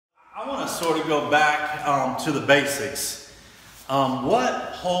I want to sort of go back to the basics. What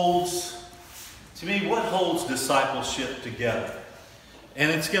holds discipleship together? And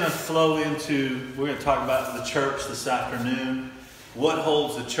it's going to flow into, we're going to talk about the church this afternoon. What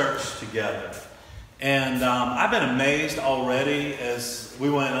holds the church together? And I've been amazed already as we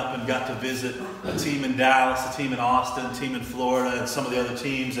went up and got to visit a team in Dallas, a team in Austin, a team in Florida, and some of the other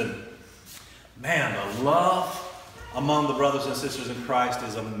teams. And man, the love among the brothers and sisters in Christ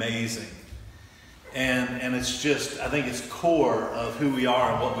is amazing. And it's just, I think it's core of who we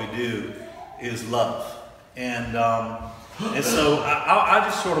are and what we do is love. And so I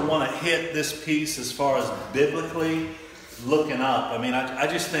just sort of want to hit this piece as far as biblically looking up. I mean, I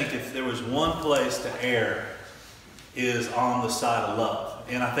just think if there was one place to err is on the side of love.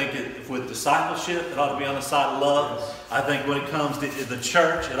 And I think if with discipleship, it ought to be on the side of love. I think when it comes to the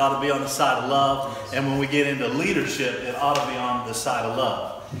church, it ought to be on the side of love. And when we get into leadership, it ought to be on the side of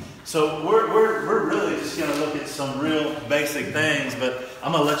love. So we're really just going to look at some real basic things, but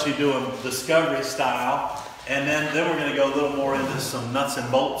I'm going to let you do them discovery style. And then we're going to go a little more into some nuts and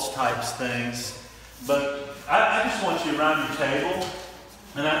bolts types things. But I just want you around your table,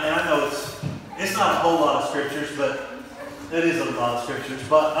 and I know it's not a whole lot of scriptures, but it is a lot of scriptures.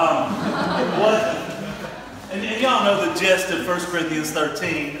 But and y'all know the gist of 1 Corinthians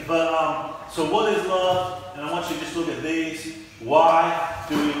 13. But so what is love? And I want you to just look at these. Why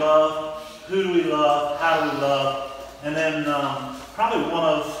do we love? Who do we love? How do we love? And then probably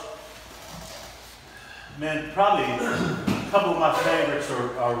probably a couple of my favorites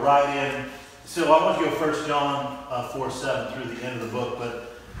are right in. So I want to go 1 John 4:7 through the end of the book,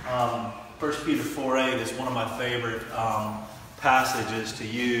 but 1 Peter 4:8 is one of my favorite passages to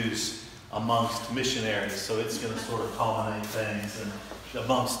use amongst missionaries. So it's going to sort of culminate things and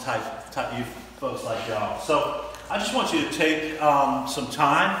amongst type you folks like y'all. So I just want you to take some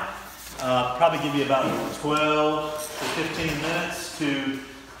time, probably give you about 12 to 15 minutes to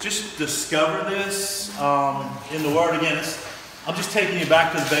just discover this in the Word. Again, I'm just taking you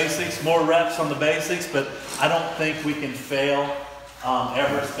back to the basics, more reps on the basics, but I don't think we can fail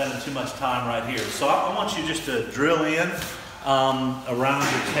ever spending too much time right here. So I want you just to drill in around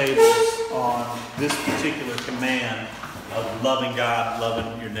your tables on this particular command of loving God,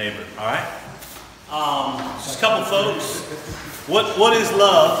 loving your neighbor. All right? Just a couple folks. What is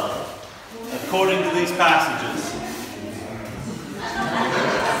love according to these passages?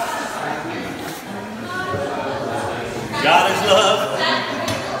 God is love.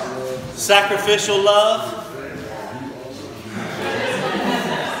 Sacrificial love.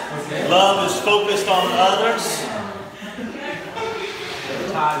 Love is focused on others.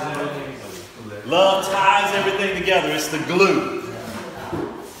 Love ties everything together. It's the glue.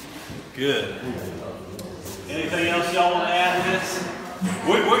 Good. Anything else y'all want to add to this?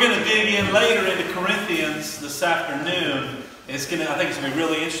 We're going to dig in later into Corinthians this afternoon. I think it's going to be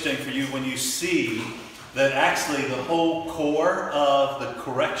really interesting for you when you see that actually the whole core of the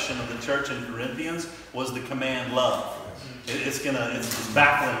correction of the church in Corinthians was the command love. It's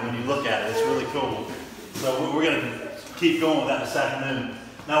baffling when you look at it. It's really cool. So we're going to keep going with that this afternoon.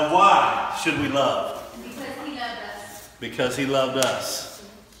 Now, why should we love? Because He loved us. Because He loved us.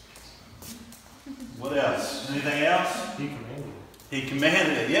 What else? Anything else? He commanded it. He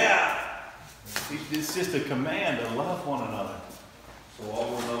commanded it. Yeah. It's just a command to love one another. So all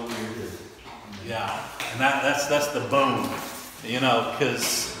will know we are here. Yeah, and that's the boom,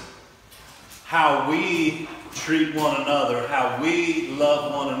 because how we treat one another, how we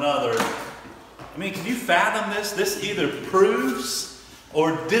love one another. I mean, can you fathom this? This either proves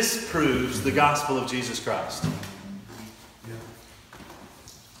or disproves the gospel of Jesus Christ.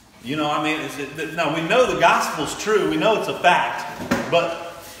 Now we know the gospel's true. We know it's a fact.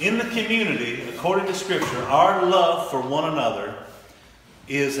 But in the community, according to Scripture, our love for one another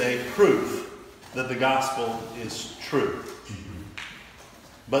is a proof that the gospel is true.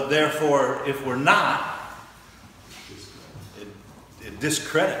 But therefore, if we're not, it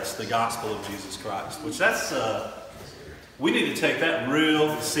discredits the gospel of Jesus Christ. Which we need to take that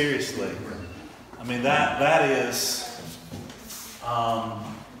real seriously. I mean, that is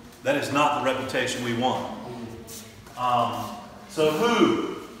not the reputation we want. So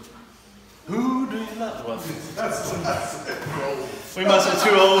who do you love? Well, we must be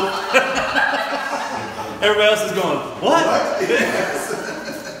too old. Everybody else is going, what?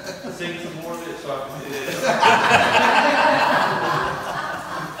 Sing some more of it so I can see it.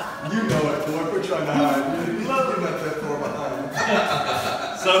 You know it, boy. We're trying to hide. You love that far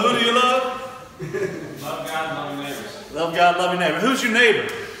behind. So who do you love? Love God and love your neighbors. Love God, love your neighbor. Who's your neighbor?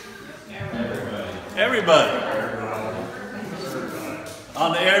 Everybody. Everybody.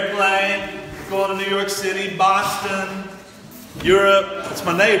 on the airplane, going to New York City, Boston, Europe. It's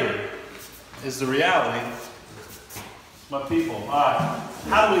my neighbor, is the reality. My people. All right.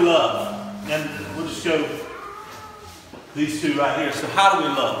 How do we love? And we'll just go these two right here. So how do we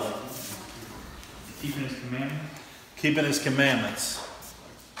love? Keeping His commandments. Keeping His commandments.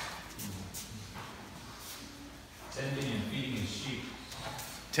 Tending and feeding His sheep.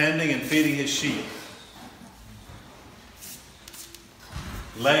 Tending and feeding His sheep.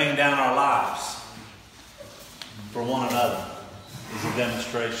 Laying down our lives for one another is a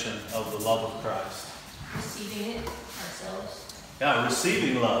demonstration of the love of Christ. Receiving it ourselves. Yeah,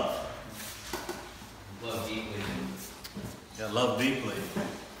 receiving love. Love deeply. Yeah, love deeply.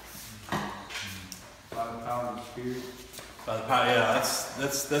 By the power of the Spirit. By the power, yeah,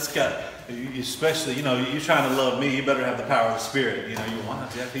 that's got, especially, you're trying to love me, you better have the power of the Spirit. You want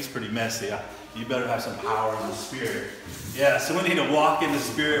to, Jeff, he's pretty messy. You better have some power in the Spirit. Yeah, so we need to walk in the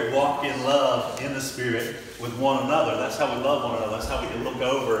Spirit, walk in love in the Spirit with one another. That's how we love one another. That's how we can look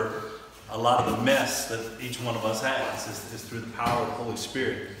over a lot of the mess that each one of us has, is through the power of the Holy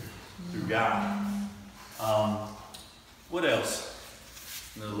Spirit, through God. What else?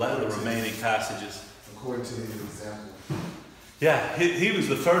 The remaining passages. According to His example. Yeah, he was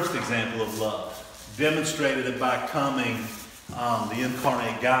the first example of love. Demonstrated it by coming, the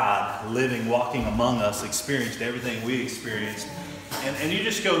incarnate God, living, walking among us, experienced everything we experienced. And you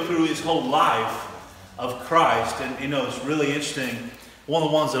just go through His whole life of Christ, and it's really interesting. One of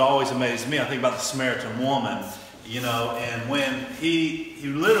the ones that always amazed me, I think about the Samaritan woman, and when he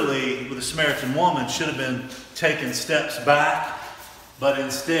literally, with the Samaritan woman, should have been taking steps back, but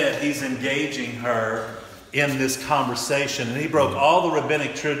instead He's engaging her in this conversation. And He broke all the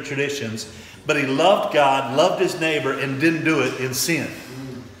rabbinic traditions, but He loved God, loved His neighbor, and didn't do it in sin.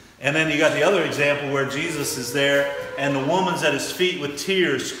 And then you got the other example where Jesus is there, and the woman's at His feet with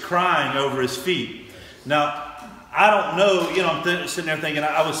tears, crying over His feet. Now, I don't know, I'm sitting there thinking,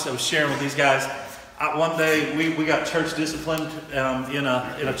 I was sharing with these guys, one day we got church disciplined in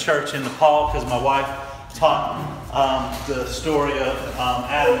a church in Nepal because my wife taught the story of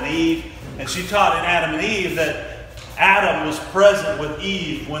Adam and Eve. And she taught in Adam and Eve that Adam was present with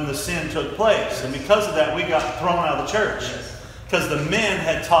Eve when the sin took place. And because of that, we got thrown out of the church. Because the men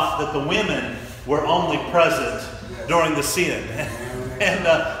had taught that the women were only present during the sin. And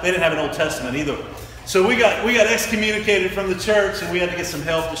they didn't have an Old Testament either. So we got excommunicated from the church, and we had to get some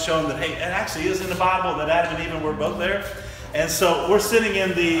help to show them that, hey, it actually is in the Bible that Adam and Eve were both there. And so we're sitting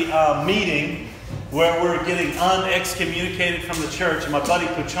in the meeting where we're getting unexcommunicated from the church. And my buddy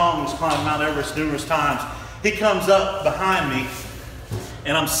Puchong, who's climbed Mount Everest numerous times, he comes up behind me,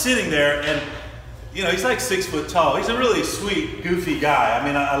 and I'm sitting there, and he's like 6 foot tall. He's a really sweet, goofy guy. I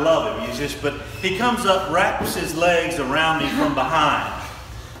mean, I love him. But he comes up, wraps his legs around me from behind.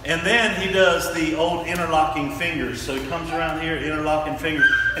 And then he does the old interlocking fingers. So he comes around here, interlocking fingers.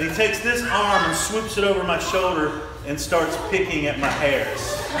 And he takes this arm and swoops it over my shoulder and starts picking at my hairs.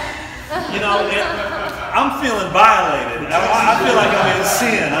 I'm feeling violated. I feel like I'm in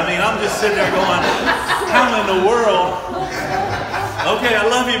sin. I mean, I'm just sitting there going, how in the world? Okay, I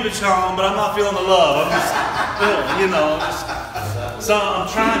love you, Pachon, but I'm not feeling the love. I'm just, so I'm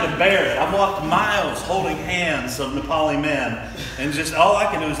trying to bear it. I've walked miles holding hands of Nepali men, and just all I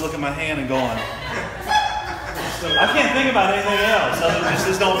can do is look at my hand and going, I can't think about anything else other than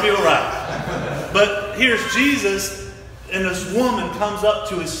this don't feel right. But here's Jesus, and this woman comes up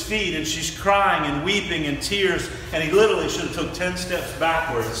to His feet, and she's crying and weeping in tears, and He literally should have took 10 steps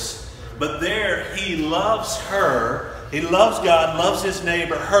backwards. But there, He loves her. He loves God, loves His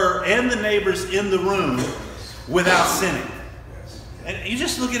neighbor, her and the neighbors in the room without sinning. And you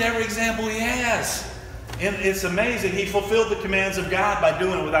just look at every example He has. And it's amazing. He fulfilled the commands of God by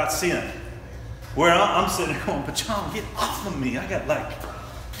doing it without sin. Where I'm sitting there going, Pachon, get off of me. I got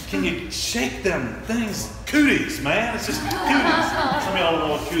can you shake them things? Cooties, man. It's just cooties. Some of y'all don't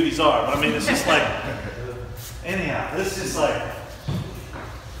know what cooties are, but I mean, it's just like, anyhow, this is like,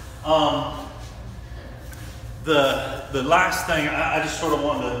 the last thing I just sort of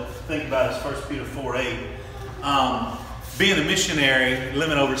wanted to think about is 1 Peter 4:8. Being a missionary,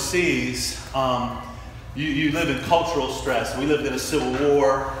 living overseas, you live in cultural stress. We lived in a civil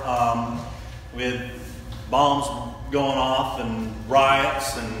war. We had bombs going off and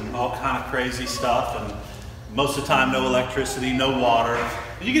riots and all kind of crazy stuff. And most of the time, no electricity, no water.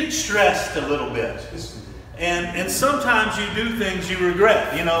 And you get stressed a little bit. And sometimes you do things you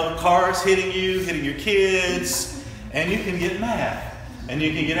regret. Cars hitting you, hitting your kids, and you can get mad. And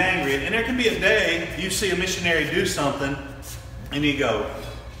you can get angry. And there can be a day you see a missionary do something, and you go,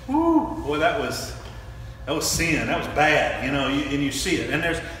 "Whoo, boy, that was That was sin. That was bad, you know, and you see it. And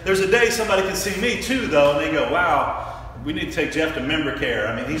there's a day somebody can see me too, though, and they go, wow, we need to take Jeff to member care.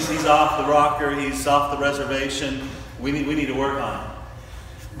 I mean, he's off the rocker. He's off the reservation. We need to work on him.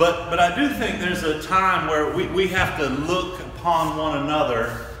 But I do think there's a time where we have to look upon one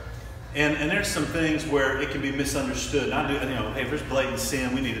another, and there's some things where it can be misunderstood. And I do, you know, hey, if there's blatant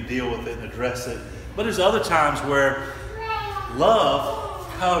sin, we need to deal with it and address it. But there's other times where love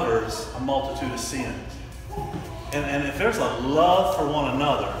covers a multitude of sins. And if there's a love for one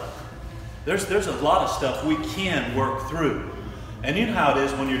another, there's a lot of stuff we can work through. And you know how it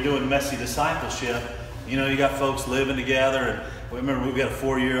is when you're doing messy discipleship. You know, you got folks living together, and remember we got a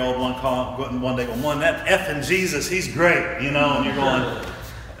 4-year-old one day going, that effing Jesus, he's great, you know, and you're going,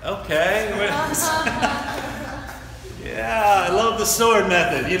 okay. Yeah, I love the sword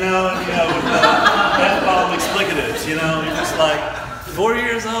method, you know, with the F-bomb explicatives, you know, you're just like, 4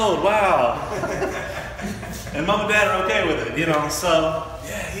 years old, wow. And mom and dad are okay with it, you know, so,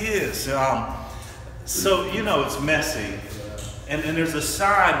 yeah, he is. So, you know, it's messy. And there's a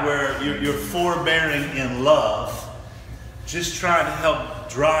side where you're forbearing in love, just trying to help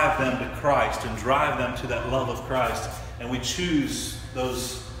drive them to Christ and drive them to that love of Christ. And we choose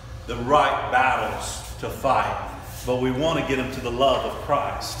the right battles to fight, but we want to get them to the love of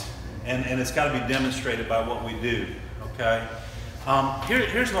Christ. And it's got to be demonstrated by what we do, okay?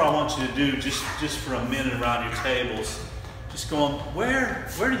 Here's what I want you to do just for a minute around your tables. Just going, where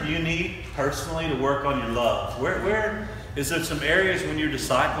do you need personally to work on your love? Where is there some areas when you're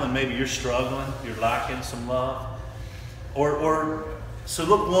discipling, maybe you're struggling, you're lacking some love? Or so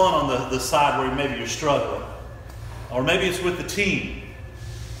look one on the side where maybe you're struggling. Or maybe it's with the team.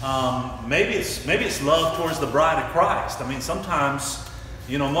 Maybe it's love towards the bride of Christ. I mean, sometimes,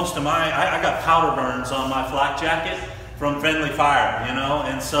 you know, most of I got powder burns on my flak jacket from friendly fire, you know,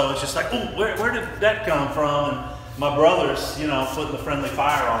 and so it's just like, oh, where did that come from? And my brothers, you know, putting the friendly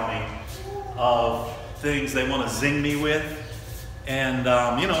fire on me of things they want to zing me with, and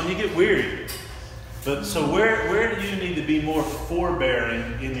you know, and you get weary. But so where do you need to be more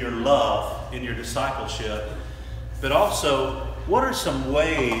forbearing in your love, in your discipleship? But also, what are some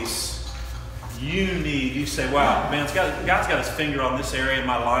ways you say, wow, man, God's got his finger on this area in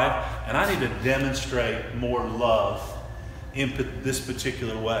my life, and I need to demonstrate more love in this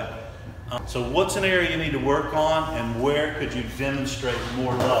particular way. So what's an area you need to work on, and where could you demonstrate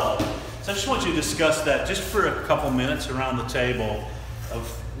more love? So I just want you to discuss that just for a couple minutes around the table of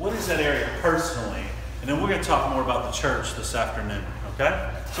what is that area personally, and then we're going to talk more about the church this afternoon,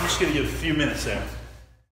 okay? So I'm just going to give you a few minutes there.